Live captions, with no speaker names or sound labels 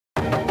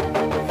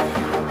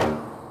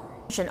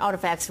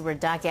Artifacts were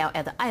dug out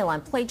at the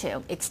Ailan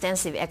Plateau.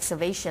 Extensive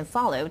excavation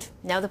followed.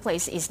 Now the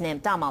place is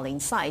named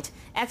Damalin Site.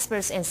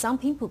 Experts and some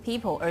Pinpu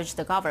people urge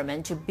the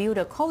government to build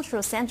a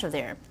cultural center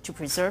there to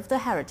preserve the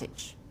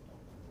heritage.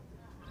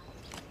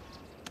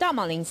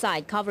 Damalin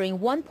Site, covering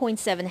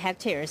 1.7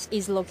 hectares,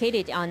 is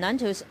located on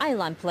Nantou's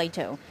Ailan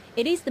Plateau.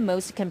 It is the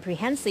most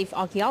comprehensive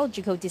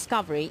archaeological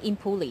discovery in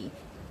Puli.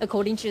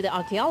 According to the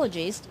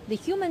archaeologist, the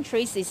human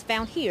traces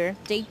found here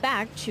date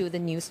back to the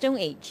New Stone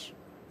Age.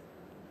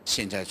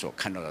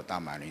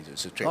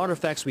 The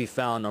artifacts we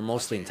found are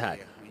mostly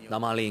intact.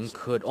 Damalin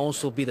could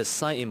also be the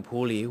site in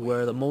Puli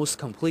where the most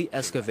complete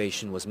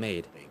excavation was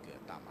made.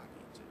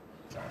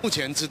 What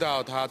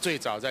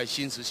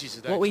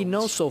we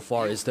know so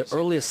far is the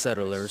earliest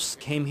settlers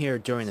came here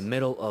during the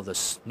middle of the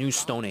New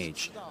Stone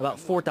Age, about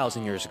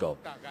 4,000 years ago,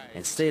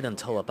 and stayed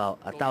until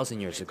about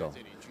 1,000 years ago.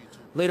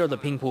 Later, the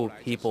Pinpu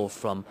people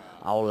from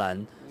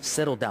Ailan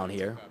settled down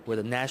here, where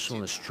the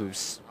nationalist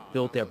troops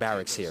built their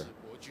barracks here.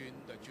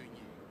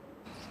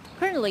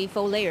 Currently,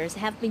 4 layers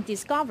have been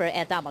discovered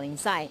at Damalin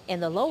Site, and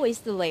the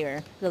lowest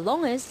layer, the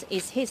longest,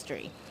 is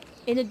history.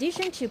 In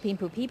addition to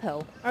Pinpu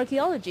people,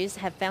 archaeologists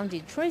have found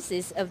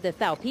traces of the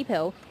Thao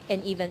people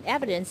and even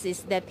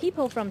evidences that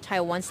people from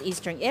Taiwan's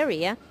eastern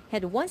area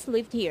had once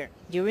lived here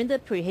during the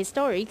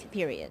prehistoric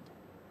period.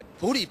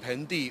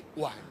 The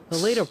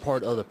later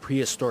part of the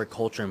prehistoric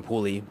culture in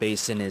Puli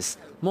Basin is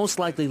most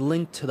likely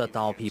linked to the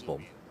Thao people,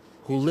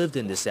 who lived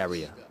in this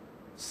area.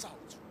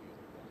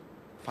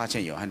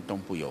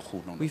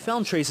 We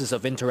found traces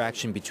of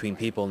interaction between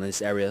people in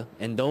this area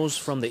and those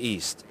from the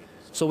east.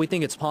 So we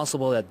think it's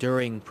possible that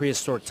during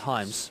prehistoric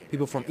times,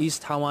 people from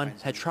East Taiwan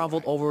had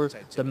traveled over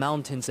the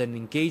mountains and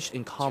engaged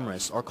in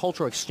commerce or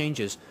cultural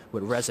exchanges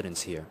with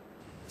residents here.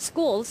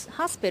 Schools,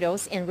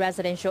 hospitals, and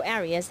residential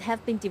areas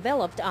have been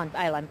developed on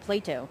Ailan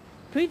Plateau.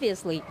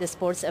 Previously, the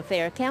Sports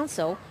Affairs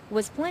Council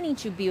was planning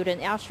to build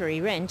an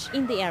archery range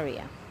in the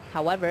area.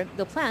 However,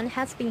 the plan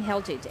has been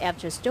halted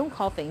after stone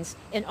coffins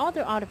and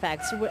other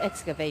artifacts were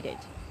excavated.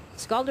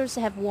 Scholars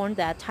have warned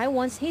that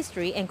Taiwan's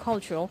history and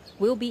culture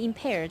will be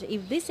impaired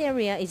if this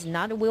area is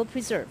not well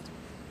preserved.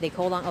 They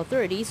call on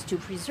authorities to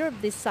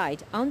preserve this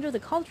site under the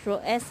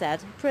Cultural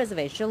Asset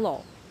Preservation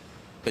Law.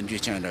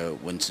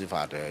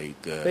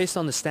 Based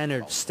on the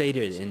standards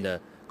stated in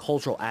the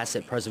Cultural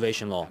Asset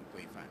Preservation Law,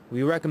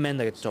 we recommend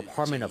the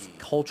Department of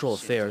Cultural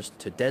Affairs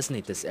to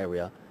designate this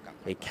area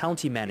a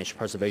county-managed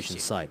preservation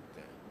site,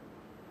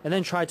 and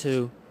then try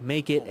to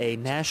make it a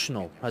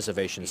national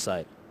preservation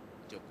site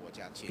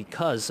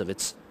because of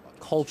its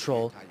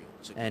cultural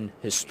and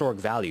historic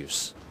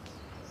values.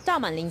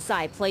 Damalin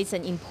Site plays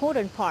an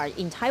important part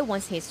in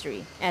Taiwan's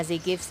history as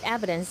it gives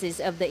evidences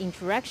of the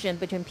interaction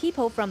between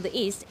people from the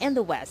east and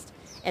the west,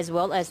 as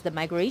well as the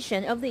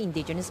migration of the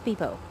indigenous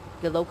people.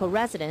 The local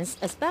residents,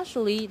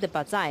 especially the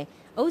Bazai,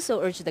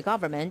 also urge the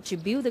government to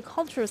build a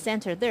cultural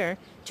center there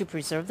to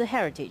preserve the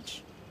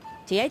heritage.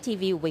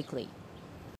 TITV Weekly.